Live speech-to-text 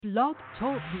Blog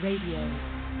Talk Radio.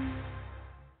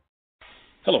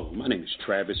 Hello, my name is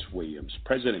Travis Williams,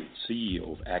 President and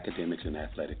CEO of Academics and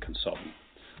Athletic Consulting,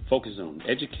 focusing on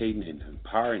educating and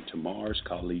empowering tomorrow's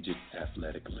collegiate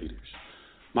athletic leaders.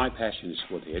 My passion is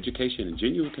for the education and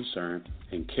genuine concern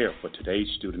and care for today's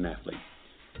student athlete.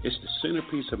 It's the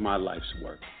centerpiece of my life's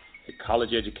work. A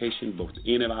college education, both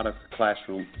in and out of the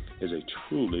classroom, is a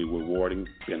truly rewarding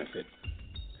benefit.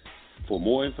 For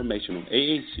more information on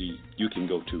AAC, you can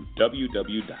go to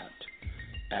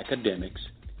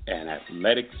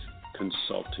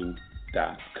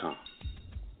www.academicsandathleticsconsulting.com.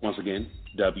 Once again,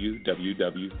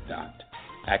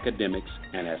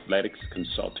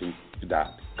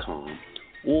 www.academicsandathleticsconsulting.com.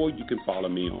 Or you can follow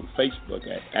me on Facebook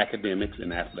at Academics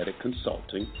and Athletic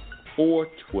Consulting or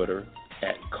Twitter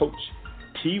at Coach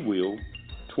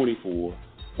TWill24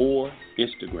 or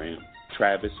Instagram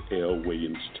Travis L.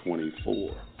 Williams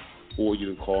 24. Or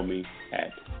you can call me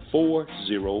at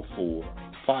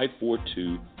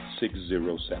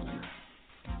 404-542-6079.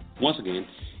 Once again,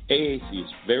 AAC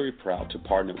is very proud to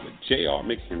partner with J.R.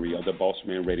 McHenry of the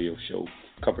Bossman Radio Show,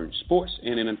 covering sports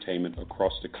and entertainment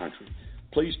across the country.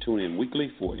 Please tune in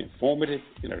weekly for informative,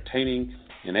 entertaining,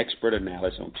 and expert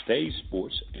analysis on today's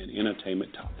sports and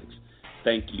entertainment topics.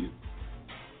 Thank you.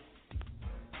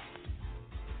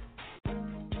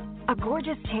 A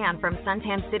gorgeous tan from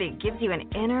Suntan City gives you an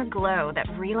inner glow that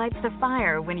relights the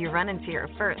fire when you run into your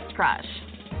first crush.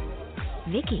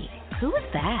 Vicky, who was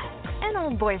that? An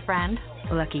old boyfriend.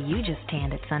 Lucky you just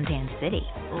tanned at Suntan City.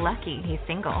 Lucky he's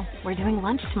single. We're doing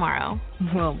lunch tomorrow.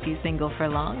 Won't be single for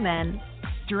long then.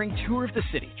 During Tour of the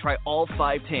City, try all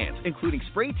 5 tans, including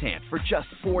spray tan, for just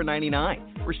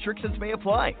 $4.99. Restrictions may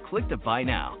apply. Click to buy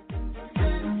now.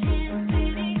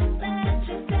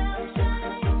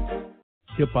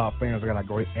 Hip-hop fans, I got a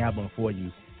great album for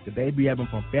you. The debut album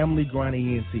from Family Grind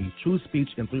ENT, True Speech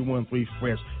and 313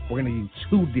 Fresh. We're going to use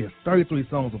 2 discs, 33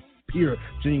 songs of pure,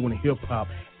 genuine hip-hop.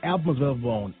 Album is available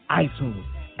on iTunes,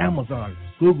 Amazon,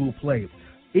 Google Play,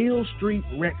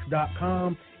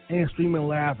 illstreetrex.com, and streaming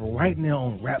live right now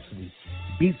on Rhapsody,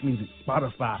 Beats Music,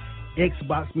 Spotify,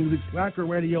 Xbox Music, Slacker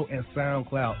Radio, and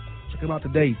SoundCloud. Check them out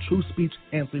today, True Speech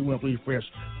and 313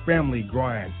 Fresh, Family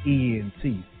Grind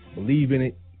ENT. Believe in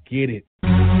it, get it.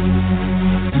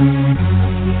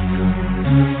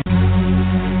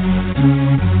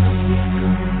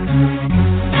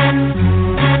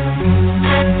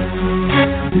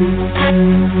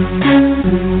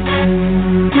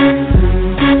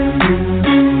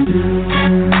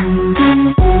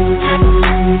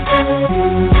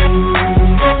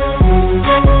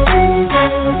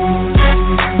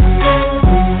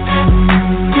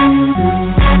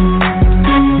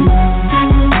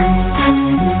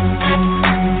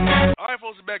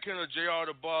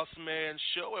 Bossman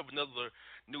Show. I have another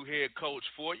new head coach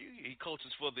for you. He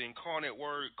coaches for the Incarnate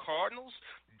Word Cardinals.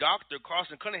 Dr.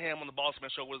 Carson Cunningham on the Bossman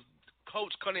Show. Was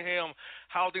Coach Cunningham,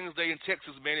 how are things there in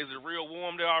Texas, man? Is it real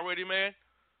warm there already, man?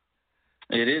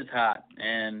 It is hot,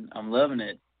 and I'm loving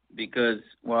it because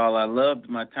while I loved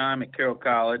my time at Carroll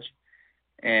College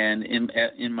and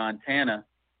in Montana,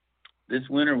 this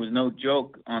winter was no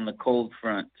joke on the cold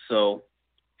front. So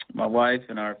my wife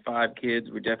and our 5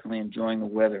 kids were definitely enjoying the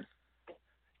weather.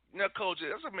 Now, Coach,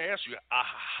 let me ask you,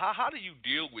 how do you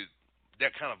deal with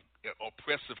that kind of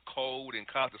oppressive cold and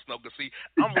constant snow? Because, see,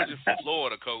 I'm originally from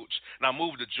Florida, Coach, and I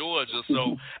moved to Georgia,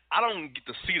 so I don't get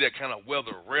to see that kind of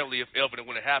weather rarely, if ever, and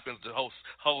when it happens, the whole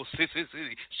city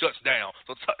shuts down.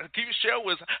 So can you share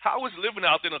with us, how is living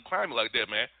out there in a climate like that,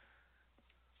 man?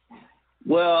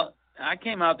 Well, I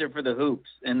came out there for the hoops,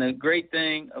 and the great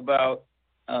thing about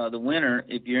the winter,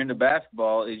 if you're into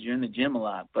basketball, is you're in the gym a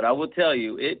lot. But I will tell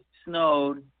you, it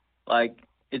snowed. Like,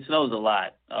 it snows a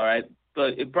lot, all right?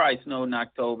 But it probably snowed in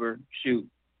October. Shoot,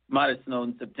 might have snowed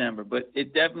in September. But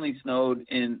it definitely snowed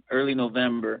in early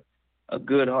November, a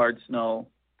good hard snow,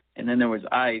 and then there was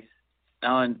ice.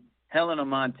 Now, in Helena,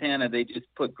 Montana, they just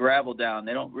put gravel down.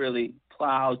 They don't really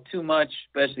plow too much,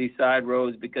 especially side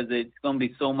roads, because it's going to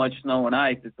be so much snow and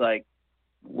ice. It's like,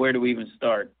 where do we even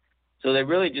start? So they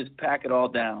really just pack it all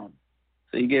down.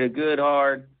 So you get a good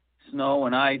hard snow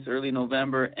and ice early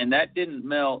November, and that didn't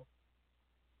melt.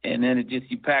 And then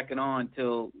you pack it on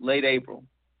until late April.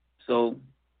 So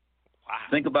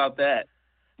think about that.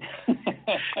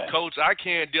 Coach, I'll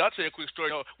tell you a quick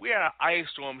story. We had an ice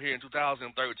storm here in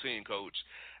 2013, Coach.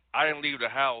 I didn't leave the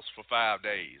house for 5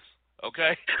 days,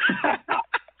 okay? All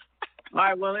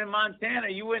right, well, in Montana,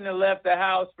 you wouldn't have left the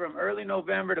house from early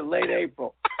November to late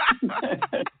April.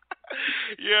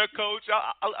 Yeah, Coach,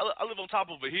 I live on top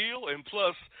of a hill, and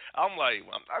plus, I'm like,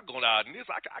 I'm not going out in this.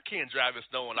 I can't drive in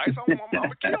snow and ice. I'm going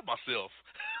to kill myself.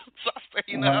 So I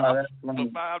stayed in the house for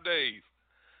funny. 5 days.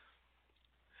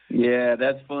 Yeah,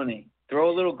 that's funny. Throw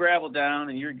a little gravel down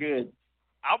and you're good.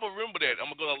 I'll remember that. I'm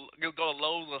gonna go to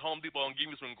Lowe's or Home Depot and give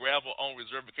me some gravel on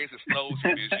reserve in case it snows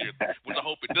for this year. Which I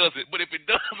hope it doesn't. But if it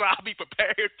does, I'll be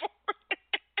prepared for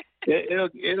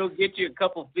it. It'll get you a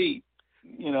couple feet,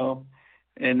 you know.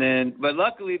 And then, but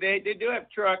luckily they do have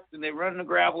trucks and they run the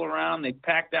gravel around. They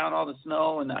pack down all the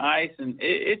snow and the ice, and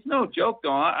it's no joke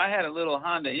though. I had a little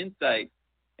Honda Insight,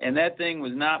 and that thing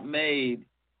was not made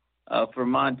for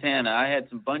Montana. I had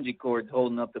some bungee cords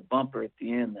holding up the bumper at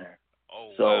the end there.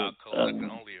 Oh, so, wow, Cole. I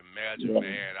can only imagine, yeah.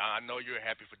 man. I know you're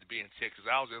happy to be in Texas.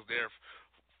 I was just there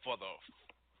for the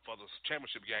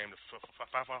championship game, the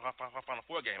Final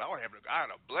Four game. I had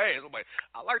a blast. I'm like,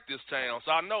 I like this town.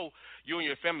 So I know you and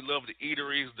your family love the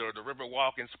eateries, the river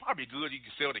walking. It's probably good. You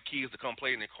can sell the kids to come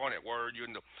play in the Incarnate Word. You're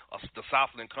in the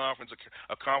Southland Conference,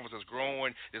 a conference that's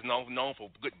growing. It's known for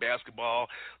good basketball.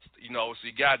 You know, so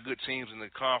you got good teams in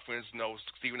the conference. You know,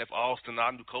 Stephen F. Austin,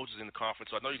 our new coaches in the conference.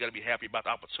 So I know you got to be happy about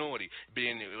the opportunity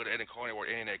being at Incarnate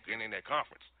Word and in that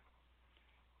conference.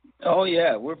 Oh,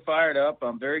 yeah, we're fired up.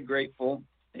 I'm very grateful.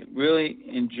 Really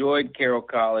enjoyed Carroll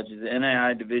College. It's an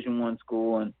NAI Division I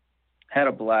school and had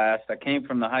a blast. I came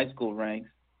from the high school ranks.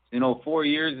 4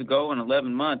 years ago in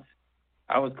 11 months,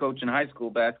 I was coaching high school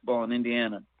basketball in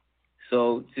Indiana.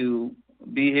 So to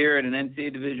be here at an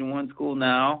NCAA Division I school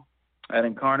now at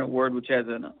Incarnate Word, which has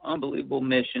an unbelievable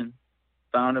mission,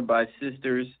 founded by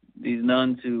sisters, these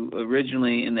nuns who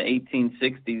originally in the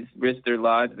 1860s risked their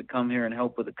lives to come here and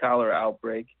help with the cholera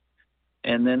outbreak.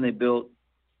 And then they built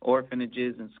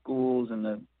orphanages and schools and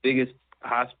the biggest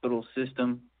hospital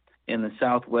system in the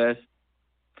Southwest,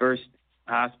 first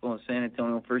hospital in San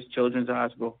Antonio, first children's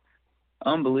hospital.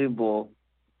 Unbelievable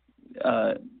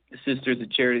Sisters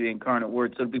of Charity, the Incarnate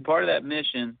Word. So to be part of that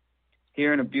mission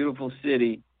here in a beautiful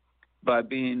city by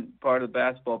being part of the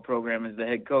basketball program as the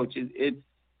head coach, it's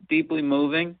deeply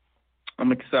moving.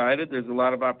 I'm excited. There's a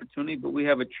lot of opportunity, but we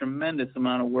have a tremendous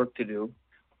amount of work to do.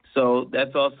 So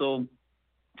that's also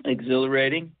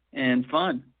exhilarating and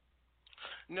fun.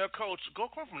 Now, Coach, going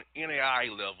from the NAI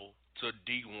level to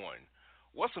D1,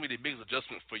 what's going to be the biggest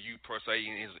adjustment for you, per se,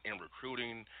 in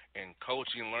recruiting and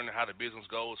coaching and learning how the business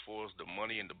goes for us, the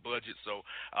money and the budget? So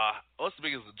what's the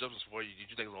biggest adjustments for you, do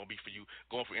you think it's going to be for you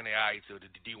going from NAI to the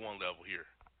D1 level here?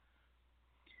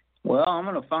 Well, I'm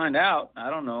going to find out. I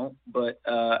don't know. But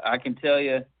I can tell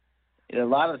you a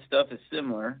lot of the stuff is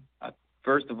similar.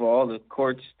 First of all, the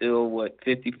court's still,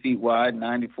 50 feet wide,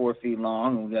 94 feet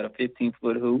long, and we got a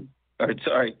 15-foot hoop,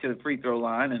 to the free throw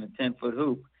line and a 10-foot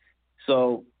hoop.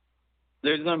 So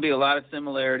there's going to be a lot of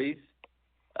similarities.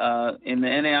 In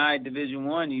the NAI Division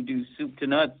I, you do soup to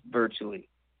nuts virtually.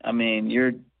 I mean,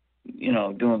 you're,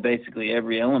 doing basically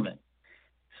every element.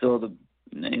 So,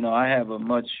 I have a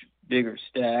much bigger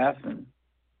staff and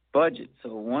budget.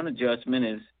 So one adjustment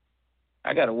is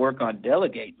I got to work on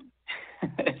delegating.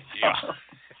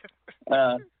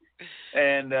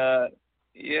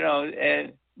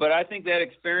 But I think that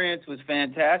experience was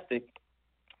fantastic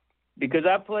because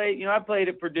I played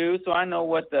at Purdue, so I know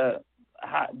what the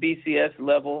BCS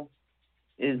level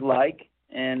is like.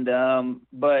 And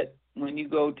but when you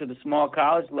go to the small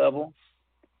college level,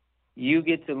 you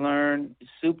get to learn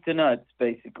soup to nuts,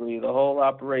 basically the whole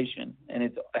operation, and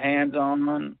it's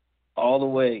hands-on all the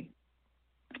way.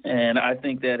 And I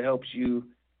think that helps you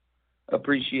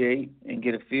appreciate and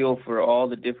get a feel for all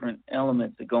the different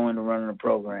elements that go into running a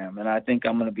program. And I think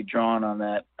I'm going to be drawing on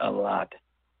that a lot.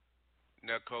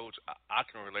 Now, Coach, I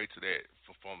can relate to that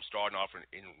from starting off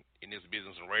in this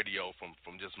business and radio from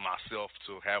just myself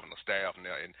to having a staff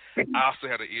now. And I also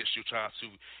had an issue trying to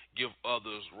give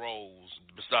others roles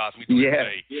besides me doing it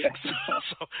today. Yeah.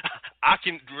 So I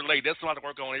can relate. That's something I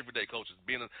work on every day, Coach, is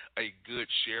being a good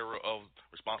sharer of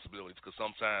responsibilities, because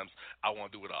sometimes I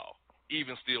want to do it all.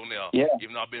 Even still now,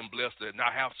 even though I've been blessed to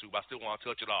not have to, but I still want to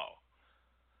touch it all.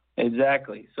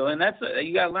 Exactly. So, and that's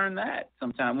you got to learn that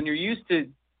sometimes. When you're used to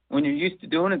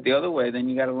doing it the other way, then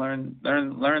you got to learn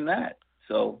that.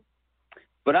 So,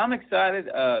 but I'm excited.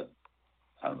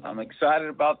 I'm excited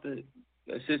about the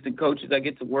assistant coaches I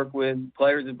get to work with.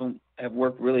 Players have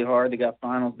worked really hard. They got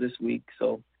finals this week,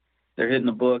 so they're hitting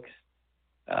the books.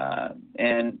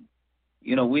 And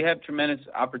we have tremendous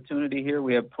opportunity here.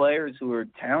 We have players who are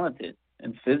talented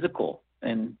and physical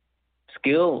and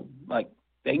skilled. Like,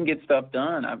 they can get stuff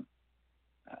done.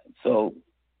 So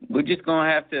we're just going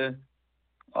to have to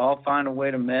all find a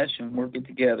way to mesh and work it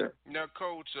together. Now,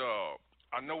 Coach,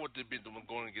 I know what they've been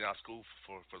going to get out of school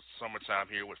for summertime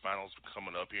here with finals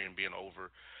coming up here and being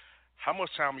over. How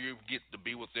much time do you get to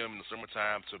be with them in the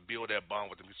summertime to build that bond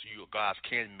with them so you guys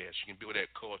can mesh? You can build that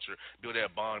culture, build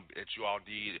that bond that you all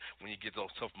did when you get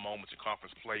those tough moments in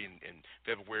conference play in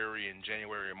February and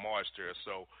January and March there.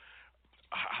 So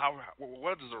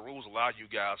what does the rules allow you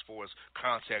guys for as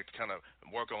contact to kind of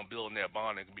work on building that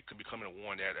bond and becoming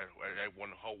one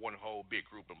whole big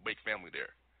group and big family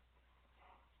there?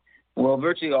 Well,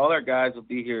 virtually all our guys will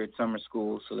be here at summer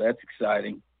school, so that's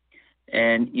exciting.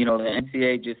 And, the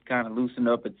NCAA just kind of loosened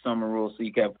up its summer rules, so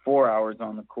you can have 4 hours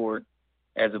on the court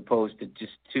as opposed to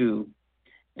just 2.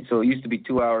 And so it used to be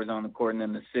 2 hours on the court and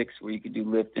then the 6 where you could do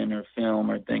lifting or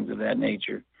film or things of that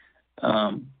nature.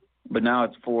 But now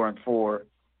it's 4 and 4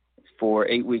 for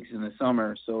 8 weeks in the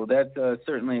summer. So that's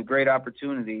certainly a great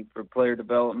opportunity for player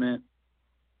development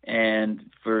and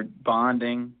for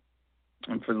bonding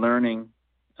and for learning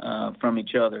from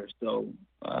each other. So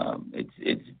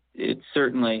it's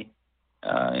certainly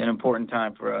an important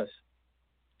time for us.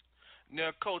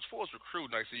 Now, Coach, for us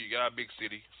recruiting, I see you got a big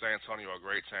city, San Antonio, a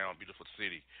great town, beautiful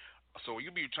city. So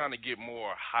you be trying to get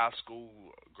more high school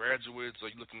graduates? Are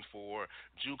you looking for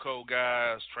JUCO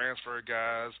guys, transfer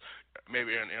guys,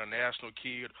 maybe an international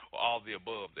kid, or all of the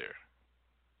above there?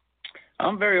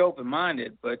 I'm very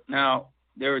open-minded, but now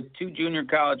there were 2 junior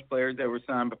college players that were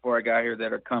signed before I got here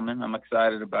that are coming I'm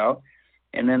excited about.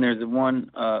 And then there's one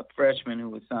freshman who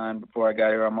was signed before I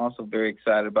got here I'm also very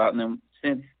excited about. And then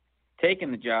since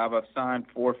taking the job, I've signed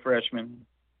 4 freshmen,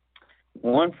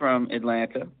 one from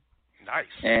Atlanta. Nice.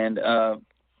 And,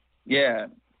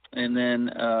 and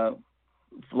then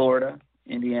Florida,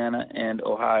 Indiana, and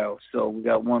Ohio. So we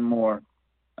got one more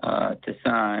to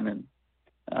sign. And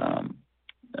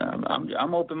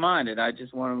I'm open-minded. I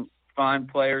just want to find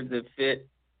players that fit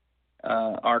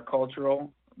our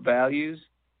cultural values,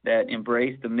 that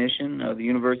embrace the mission of the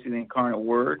University of the Incarnate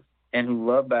Word, and who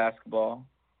love basketball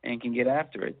and can get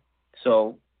after it.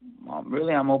 So,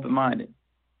 really, I'm open-minded.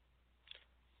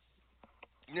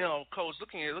 Coach,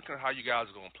 looking at how you guys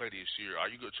are going to play this year, are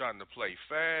you trying to play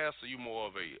fast? Are you more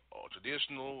of a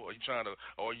traditional? Or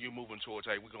are you moving towards,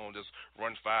 hey, we're going to just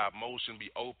run 5 motion,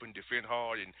 be open, defend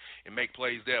hard, and make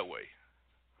plays that way?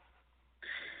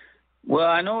 Well,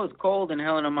 I know it's cold in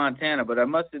Helena, Montana, but I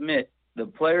must admit, the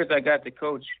players I got to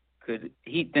coach could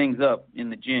heat things up in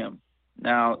the gym.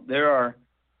 Now, there are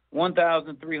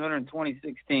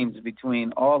 1,326 teams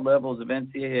between all levels of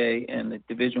NCAA and the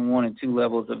Division I and II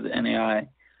levels of the NAI.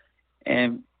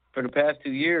 And for the past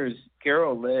 2 years,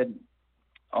 Carroll led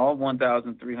all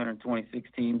 1,326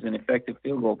 teams in effective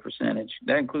field goal percentage.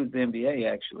 That includes the NBA,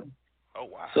 actually. Oh,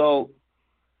 wow. So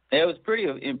it was pretty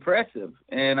impressive,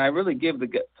 and I really give the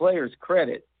players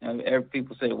credit.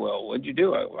 People say, well, what'd you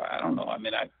do? I don't know. I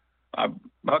mean,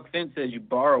 Buck Finn says you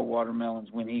borrow watermelons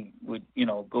when he would,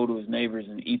 go to his neighbors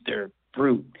and eat their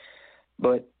fruit.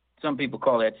 But some people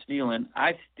call that stealing.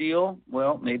 I steal,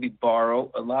 maybe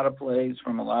borrow a lot of plays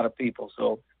from a lot of people.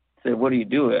 So I said, what do you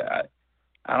do?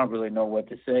 I don't really know what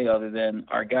to say other than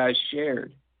our guys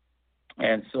shared.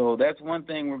 And so that's one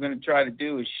thing we're going to try to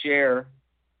do is share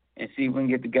and see if we can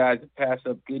get the guys to pass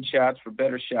up good shots for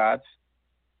better shots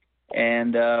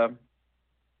and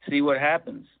see what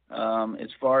happens. As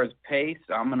far as pace,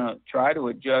 I'm going to try to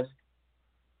adjust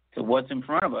to what's in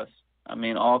front of us. I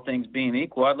mean, all things being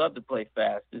equal, I'd love to play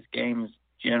fast. This game is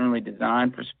generally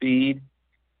designed for speed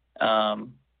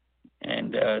and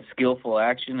skillful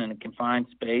action in a confined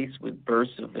space with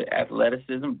bursts of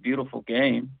athleticism. Beautiful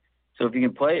game. So if you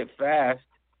can play it fast,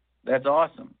 that's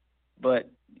awesome. But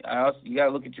you got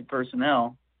to look at your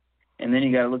personnel, and then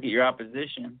you got to look at your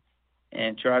opposition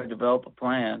and try to develop a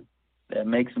plan that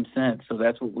makes some sense. So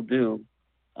that's what we'll do.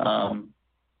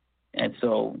 And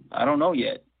so I don't know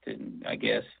yet, I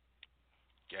guess.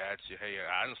 Gotcha. Hey,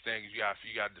 I understand you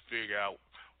got to figure out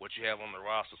what you have on the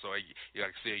roster. So, like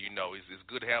I said, it's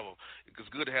good to have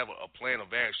a plan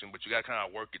of action, but you got to kind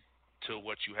of work it to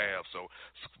what you have. So,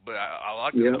 but I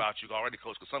like this about you already,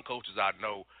 Coach, because some coaches I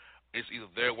know, it's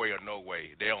either their way or no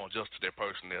way. They don't adjust to their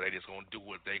personnel. They just going to do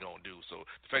what they going to do. So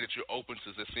the fact that you're open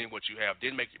to seeing what you have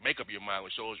didn't make up your mind,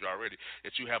 which shows you already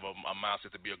that you have a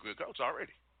mindset to be a good coach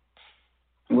already.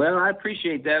 Well, I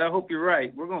appreciate that. I hope you're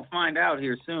right. We're going to find out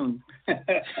here soon.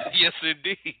 Yes,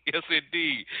 indeed. Yes,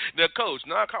 indeed. Now, Coach,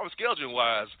 non-conference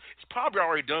scheduling-wise, it's probably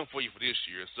already done for you for this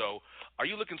year. So are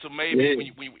you looking to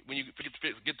maybe when you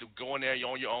get to go in there,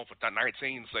 you're on your own for 19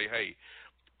 and say, hey,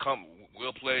 come,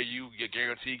 we'll play you, get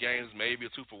guaranteed games, maybe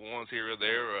a 2-for-1s here or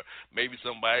there, or maybe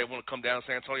somebody want to come down to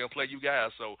San Antonio and play you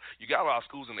guys. So you got a lot of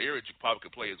schools in the area that you probably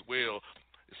could play as well.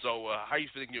 So how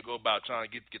you think you'll go about trying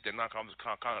to get that non-conference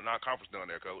done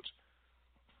there, Coach?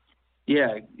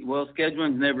 Yeah, well,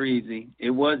 scheduling's never easy.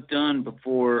 It was done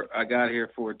before I got here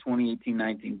for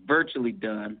 2018-19, virtually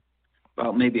done,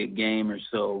 about maybe a game or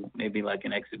so, maybe like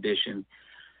an exhibition.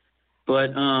 But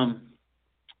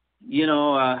you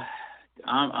know,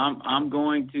 I'm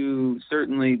going to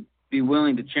certainly be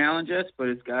willing to challenge us, but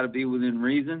it's got to be within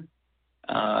reason.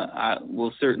 I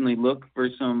will certainly look for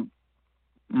some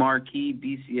marquee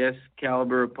BCS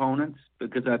caliber opponents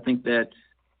because I think that's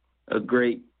a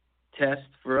great test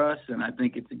for us, and I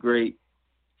think it's a great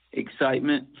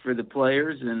excitement for the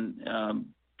players, and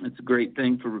it's a great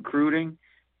thing for recruiting.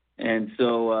 And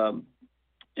so,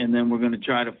 and then we're going to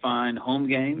try to find home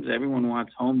games. Everyone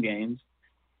wants home games,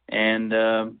 and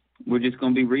we're just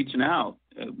going to be reaching out.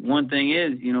 One thing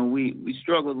is, you know, we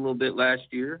struggled a little bit last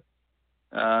year,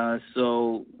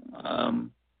 so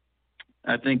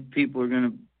I think people are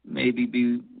going to maybe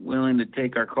be willing to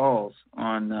take our calls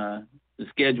on the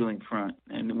scheduling front.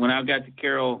 And when I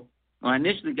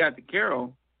initially got to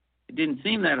Carroll, it didn't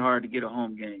seem that hard to get a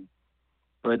home game.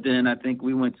 But then I think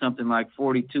we went something like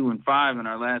 42-5 in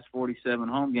our last 47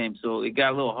 home games, so it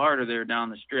got a little harder there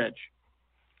down the stretch.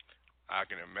 I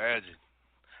can imagine.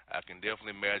 I can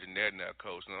definitely imagine that now,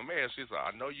 Coach. Now, let me ask you this.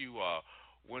 I know you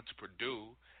went to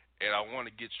Purdue, and I want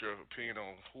to get your opinion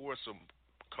on who are some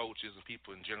coaches and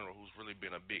people in general who's really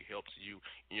been a big help to you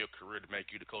in your career to make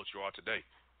you the coach you are today.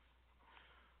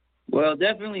 Well,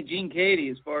 definitely Gene Cady,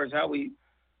 as far as how we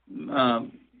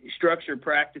structure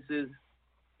practices.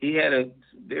 He had a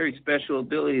very special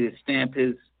ability to stamp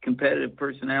his competitive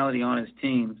personality on his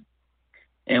teams.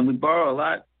 And we borrow a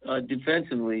lot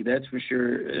defensively, that's for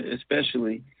sure,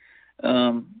 especially.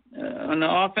 On the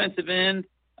offensive end,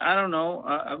 I don't know.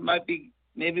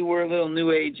 Maybe we're a little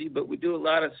new agey, but we do a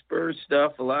lot of Spurs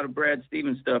stuff, a lot of Brad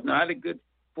Stevens stuff. Now, I had a good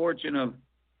fortune of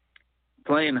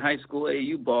playing high school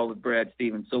AU ball with Brad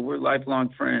Stevens, so we're lifelong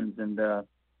friends, and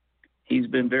he's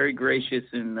been very gracious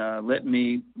in letting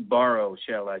me borrow,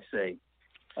 shall I say,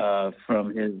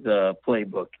 from his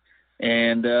playbook.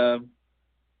 And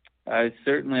I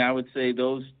would say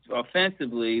those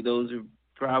offensively, those are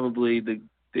probably the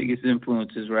biggest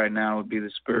influences right now would be the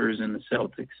Spurs and the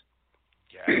Celtics.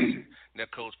 Yeah. Now,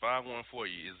 Coach, 5-1 for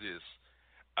you is this.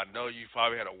 I know you've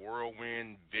probably had a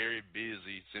whirlwind, very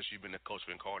busy since you've been the coach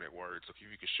of Incarnate Word. So if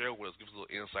you could share with us, give us a little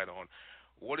insight on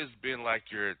what has been like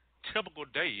your typical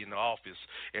day in the office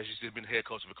as you've been head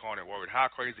coach of Incarnate Word. How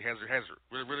crazy has it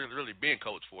really been,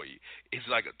 Coach, for you? It's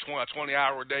like a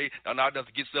 20-hour day, not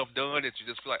enough to get stuff done that you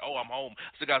just feel like, oh, I'm home.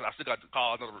 I still got to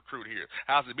call another recruit here.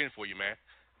 How's it been for you, man?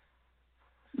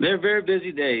 They're very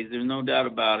busy days. There's no doubt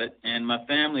about it. And my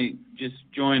family just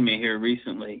joined me here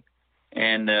recently,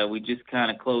 and we just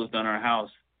kind of closed on our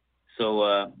house.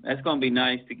 So that's going to be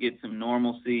nice to get some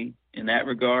normalcy in that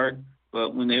regard.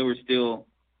 But when they were still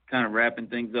kind of wrapping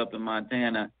things up in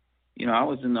Montana, you know, I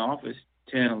was in the office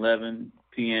 10, 11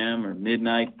 p.m. or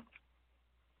midnight.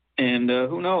 And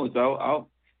who knows? I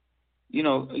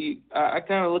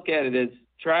kind of look at it as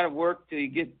try to work till you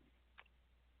get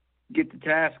the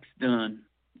tasks done.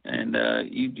 And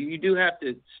you do have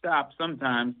to stop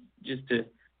sometimes just to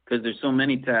because there's so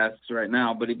many tasks right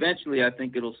now. But eventually, I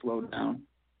think it'll slow down.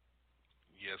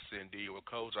 Yes, indeed. Well,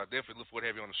 Coach, I definitely look forward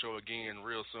to having you on the show again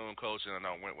real soon, Coach. And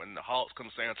when the Hawks come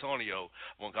to San Antonio,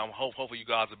 hopefully you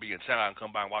guys will be in town and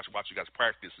come by and watch you guys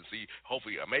practice and see.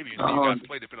 Hopefully, maybe you guys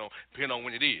play depending on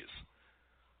when it is.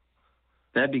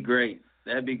 That'd be great.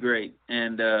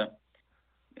 And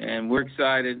we're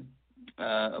excited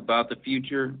about the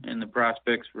future and the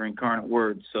prospects for Incarnate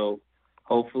Word. So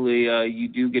hopefully you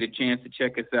do get a chance to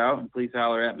check us out, and please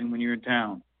holler at me when you're in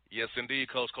town. Yes, indeed,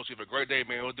 Coach. Coach, you have a great day,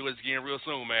 man. We'll do this again real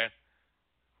soon, man.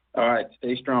 All right.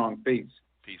 Stay strong. Peace.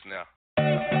 Peace now.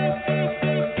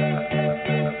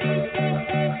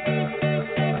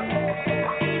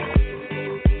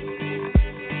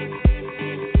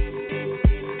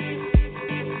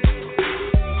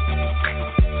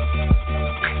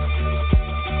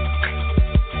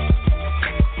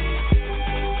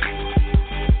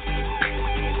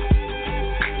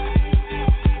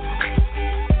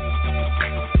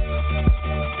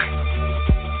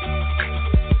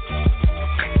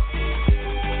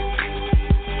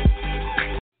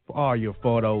 All your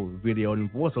photo, video,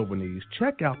 and voiceover needs,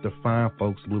 check out the fine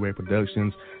folks Blueberry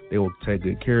Productions. They will take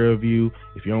good care of you.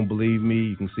 If you don't believe me,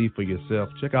 you can see for yourself.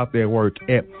 Check out their work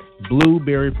at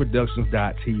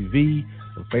blueberryproductions.tv, the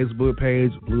Facebook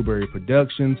page, Blueberry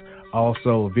Productions,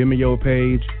 also a Vimeo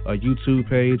page, a YouTube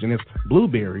page, and it's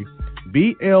Blueberry,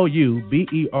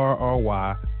 Bluberry,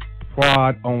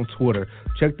 Prod on Twitter.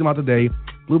 Check them out today.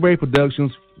 Blueberry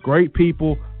Productions, great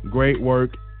people, great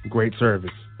work, great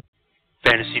service.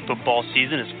 Fantasy football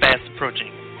season is fast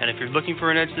approaching, And if you're looking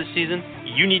for an edge this season,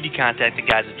 you need to contact the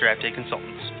guys at Draft Day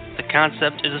Consultants. The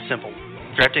concept is a simple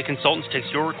one. Draft Day Consultants takes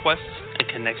your requests and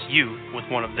connects you with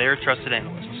one of their trusted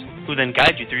analysts, who then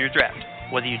guide you through your draft,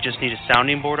 whether you just need a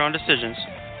sounding board on decisions,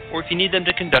 or if you need them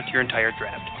to conduct your entire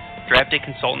draft. Draft Day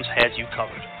Consultants has you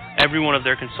covered. Every one of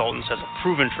their consultants has a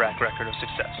proven track record of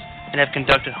success and have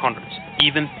conducted hundreds,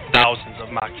 even thousands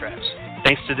of mock drafts.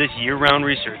 Thanks to this year-round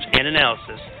research and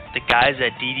analysis, the guys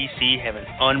at DDC have an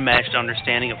unmatched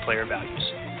understanding of player values.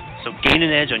 So gain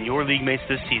an edge on your league mates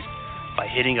this season by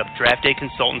hitting up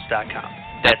draftdayconsultants.com.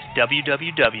 That's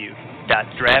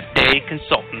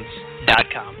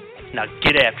www.draftdayconsultants.com. Now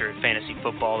get after it, fantasy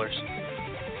footballers.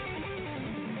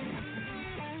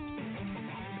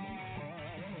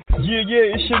 Yeah,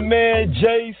 it's your man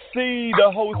JC,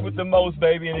 the host with the most,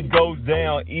 baby, and it goes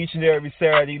down each and every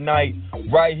Saturday night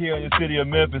right here in the city of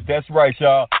Memphis. That's right,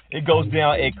 y'all. It goes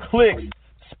down at Clicks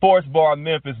Sports Bar,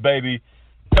 Memphis, baby.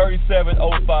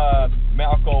 3705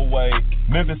 Malco Way,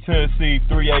 Memphis, Tennessee,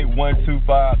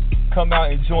 38125. Come out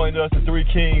and join us, the Three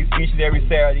Kings, each and every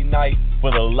Saturday night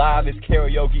for the livest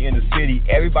karaoke in the city.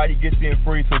 Everybody gets in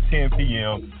free till 10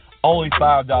 p.m. Only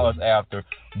 $5 after.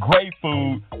 Great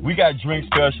food. We got drink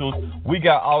specials. We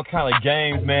got all kind of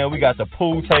games, man. We got the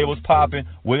pool tables popping.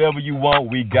 Whatever you want,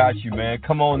 we got you, man.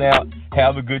 Come on out.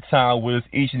 Have a good time with us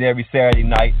each and every Saturday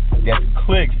night. That's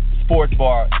Clicks Sports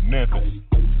Bar, Memphis.